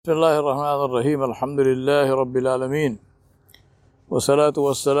بسم الله الرحمن الرحيم الحمد لله رب العالمين والصلاة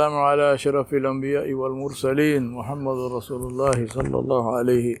والسلام على أشرف الأنبياء والمرسلين محمد رسول الله صلى الله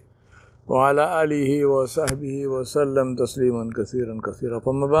عليه وعلى آله وصحبه وسلم تسليما كثيرا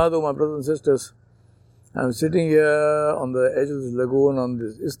فما بعد, my brothers and sisters, I'm sitting here on the edge of this lagoon on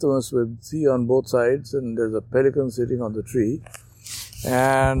this isthmus with sea on both sides, and there's a pelican sitting on the tree,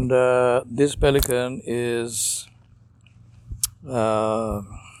 and this pelican is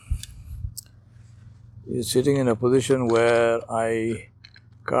sitting in a position where I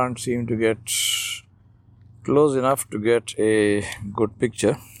can't seem to get close enough to get a good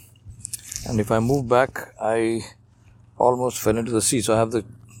picture, and if I move back I almost fell into the sea. So I have the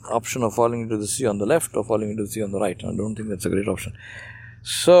option of falling into the sea on the left or falling into the sea on the right. I don't think that's a great option.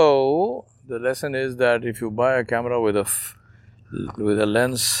 So the lesson is that if you buy a camera with a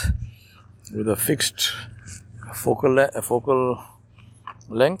lens with a fixed focal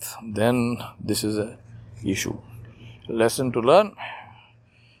length, then this is a issue. Lesson to learn: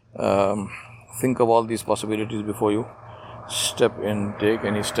 think of all these possibilities before you take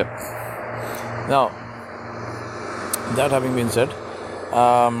any step. Now, that having been said,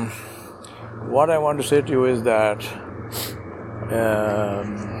 what I want to say to you is that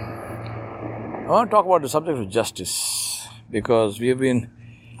I want to talk about the subject of justice, because we have been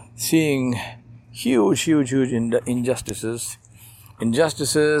seeing huge injustices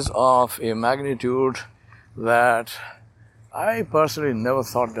of a magnitude that I personally never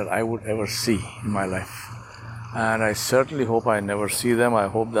thought that I would ever see in my life, and I certainly hope I never see them. I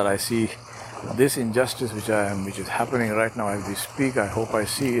hope that I see this injustice which is happening right now as we speak. I hope I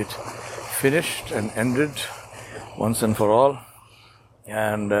see it finished and ended once and for all,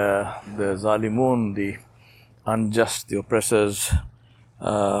 and the Zalimun, the unjust, the oppressors,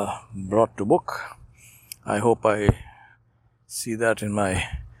 brought to book. I hope I see that in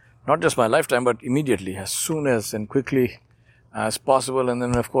not just my lifetime, but immediately, as soon as and quickly as possible. And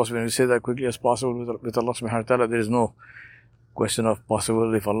then, of course, when we say that quickly as possible with Allah subhanahu wa ta'ala, there is no question of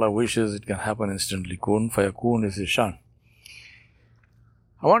possible. If Allah wishes, it can happen instantly. Kun fayakun is His shan.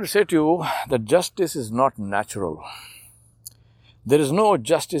 I want to say to you that justice is not natural. There is no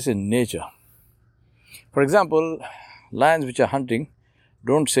justice in nature. For example, lions which are hunting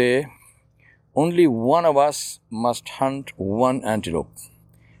don't say, only one of us must hunt one antelope.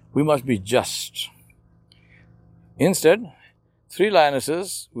 We must be just. Instead, 3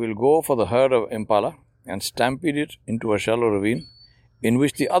 lionesses will go for the herd of impala and stampede it into a shallow ravine in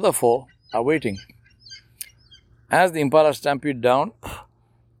which the other 4 are waiting. As the impala stampede down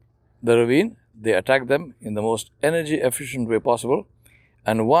the ravine, they attack them in the most energy efficient way possible,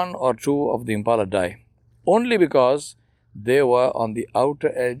 and 1 or 2 of the impala die, only because they were on the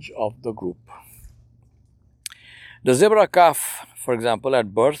outer edge of the group. The zebra calf, for example,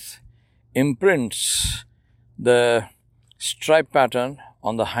 at birth, imprints the stripe pattern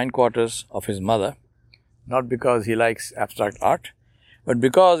on the hindquarters of his mother, not because he likes abstract art, but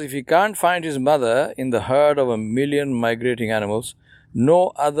because if he can't find his mother in the herd of 1 million migrating animals,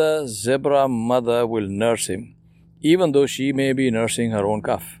 no other zebra mother will nurse him, even though she may be nursing her own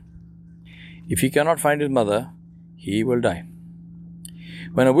calf. If he cannot find his mother, he will die.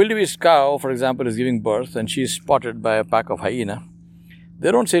 When a wildebeest cow, for example, is giving birth and she is spotted by a pack of hyena, they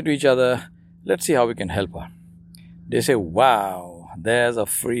don't say to each other, let's see how we can help her. They say, wow, there's a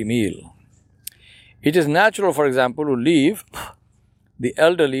free meal. It is natural, for example, to leave the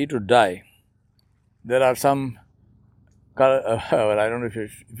elderly to die. There are some, well, I don't know if you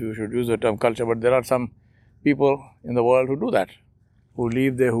should use the term culture, but there are some people in the world who do that, who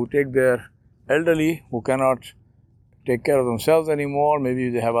take their elderly who cannot take care of themselves anymore. Maybe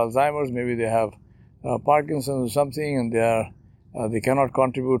they have Alzheimer's, maybe they have Parkinson's or something, and they cannot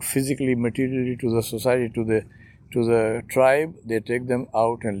contribute physically, materially to the society, to the tribe. They take them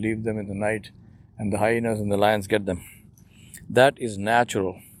out and leave them in the night, and the hyenas and the lions get them. That is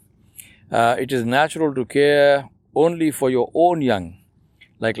natural. It is natural to care only for your own young,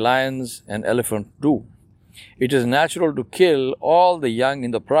 like lions and elephants do. It is natural to kill all the young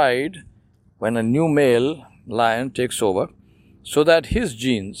in the pride when a new male lion takes over, so that his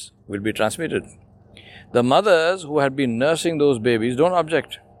genes will be transmitted. The mothers who had been nursing those babies don't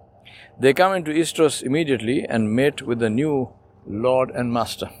object. They come into estrus immediately and mate with the new Lord and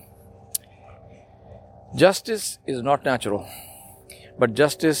Master. Justice is not natural, but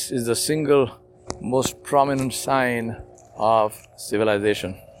justice is the single most prominent sign of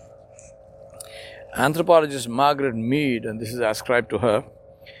civilization. Anthropologist Margaret Mead, and this is ascribed to her,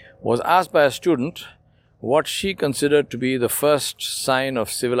 was asked by a student what she considered to be the first sign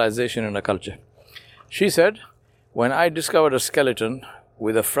of civilization in a culture. She said, when I discovered a skeleton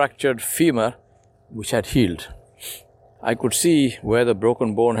with a fractured femur which had healed. I could see where the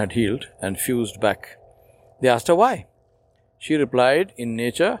broken bone had healed and fused back. They asked her why. She replied, in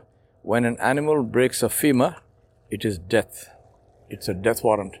nature, when an animal breaks a femur, it is death. It's a death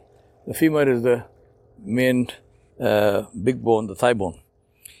warrant. The femur is the main big bone, the thigh bone.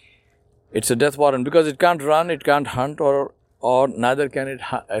 It's a death warrant because it can't run, it can't hunt, or neither can it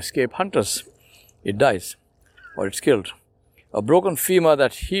escape hunters. It dies or it's killed. A broken femur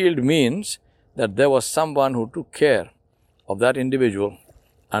that healed means that there was someone who took care of that individual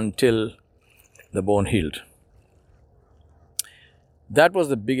until the bone healed. That was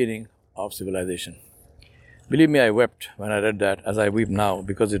the beginning of civilization. Believe me, I wept when I read that, as I weep now,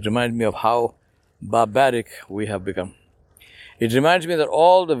 because it reminds me of how barbaric we have become. It reminds me that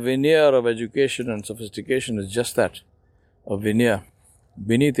all the veneer of education and sophistication is just that, a veneer.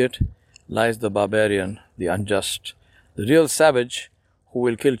 Beneath it lies the barbarian, the unjust, the real savage who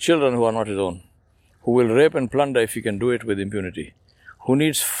will kill children who are not his own, who will rape and plunder if he can do it with impunity, who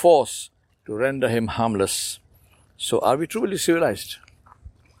needs force to render him harmless. So are we truly civilized?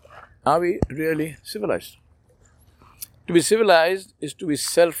 Are we really civilized? To be civilized is to be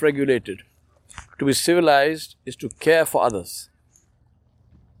self-regulated. To be civilized is to care for others.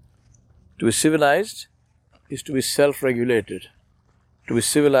 To be civilized is to be self-regulated. To be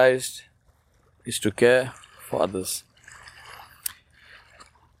civilized is to care for others.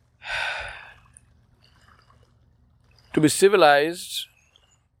 To be civilized,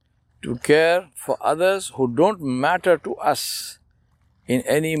 to care for others who don't matter to us in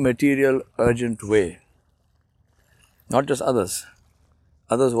any material, urgent way. Not just others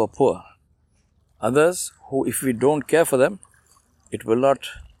who are poor. Others who, if we don't care for them, it will not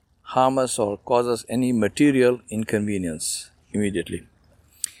harm us or cause us any material inconvenience immediately.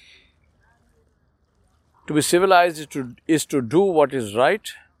 To be civilized is to do what is right,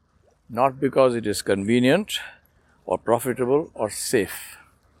 not because it is convenient or profitable or safe,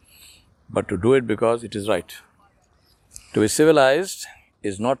 but to do it because it is right. To be civilized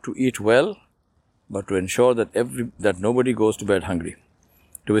is not to eat well, but to ensure that nobody goes to bed hungry.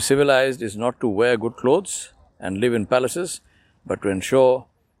 To be civilized is not to wear good clothes and live in palaces, but to ensure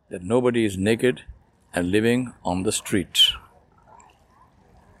that nobody is naked and living on the street.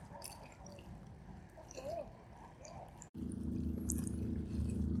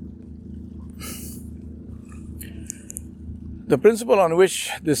 The principle on which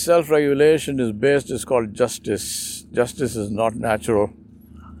this self-regulation is based is called justice. Justice is not natural.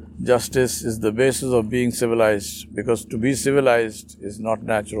 Justice is the basis of being civilized, because to be civilized is not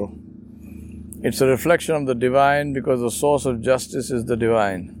natural. It's a reflection of the divine, because the source of justice is the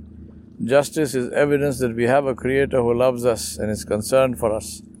divine. Justice is evidence that we have a Creator who loves us and is concerned for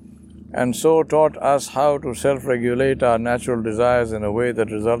us, and so taught us how to self-regulate our natural desires in a way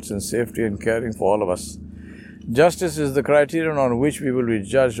that results in safety and caring for all of us. Justice is the criterion on which we will be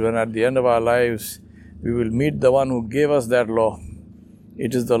judged when at the end of our lives we will meet the one who gave us that law.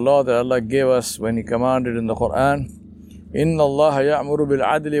 It is the law that Allah gave us when He commanded in the Quran, إِنَّ اللَّهَ يَأْمُرُ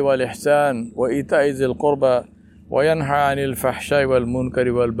بِالْعَدْلِ وَالْإِحْسَانِ وَإِيتَاءِ ذِي الْقُرْبَى وَيَنْهَى عَنِ الْفَحْشَاءِ وَالْمُنْكَرِ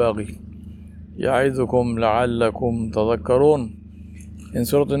وَالْبَغْيِ يَعِظُكُمْ لَعَلَّكُمْ تَذَكَّرُونَ. In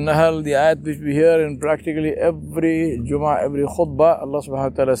Surah An-Nahl, the ayat which we hear in practically every Jummah, every khutbah, Allah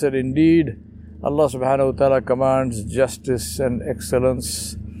subhanahu wa ta'ala said, indeed, Allah subhanahu wa ta'ala commands justice and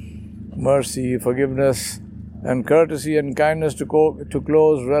excellence, mercy, forgiveness, and courtesy and kindness to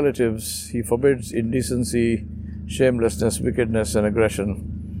close relatives. He forbids indecency, shamelessness, wickedness, and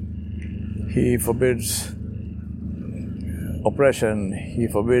aggression. He forbids oppression. He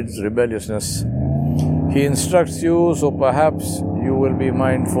forbids rebelliousness. He instructs you, so perhaps you will be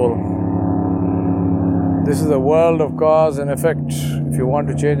mindful. This is a world of cause and effect. If you want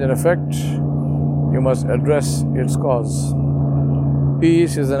to change an effect, you must address its cause.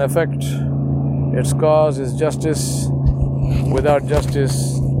 Peace is an effect. Its cause is justice. Without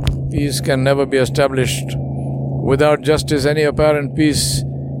justice, peace can never be established. Without justice, any apparent peace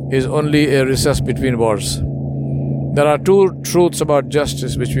is only a recess between wars. There are two truths about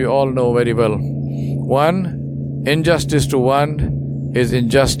justice which we all know very well. One, injustice to one is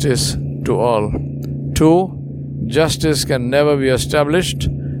injustice to all. Two, justice can never be established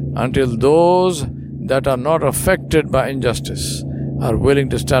until those that are not affected by injustice are willing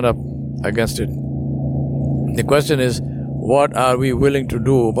to stand up against it. The question is, what are we willing to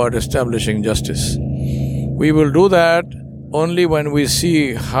do about establishing justice? We will do that only when we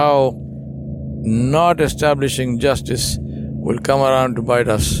see how not establishing justice will come around to bite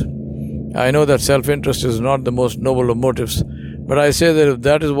us. I know that self-interest is not the most noble of motives, but I say that if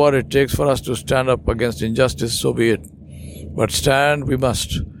that is what it takes for us to stand up against injustice, so be it. But stand we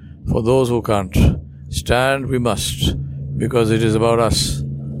must for those who can't. Stand we must because it is about us,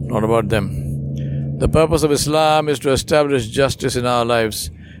 not about them. The purpose of Islam is to establish justice in our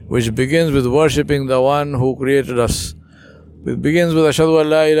lives, which begins with worshipping the one who created us. It begins with Ashhadu an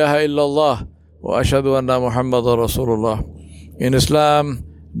la ilaha illallah wa ashhadu anna Muhammadan Rasulullah. In Islam,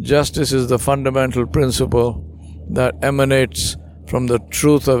 justice is the fundamental principle that emanates from the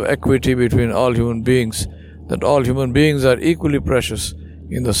truth of equity between all human beings, that all human beings are equally precious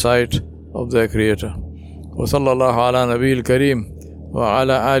in the sight of their Creator. Wa sallallahu ala nabiyil kareem wa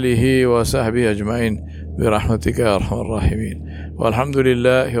ala alihi wa sahbihi ajma'in bi rahmatika ya arhamar rahimin.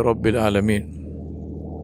 Walhamdulillahi rabbil alameen.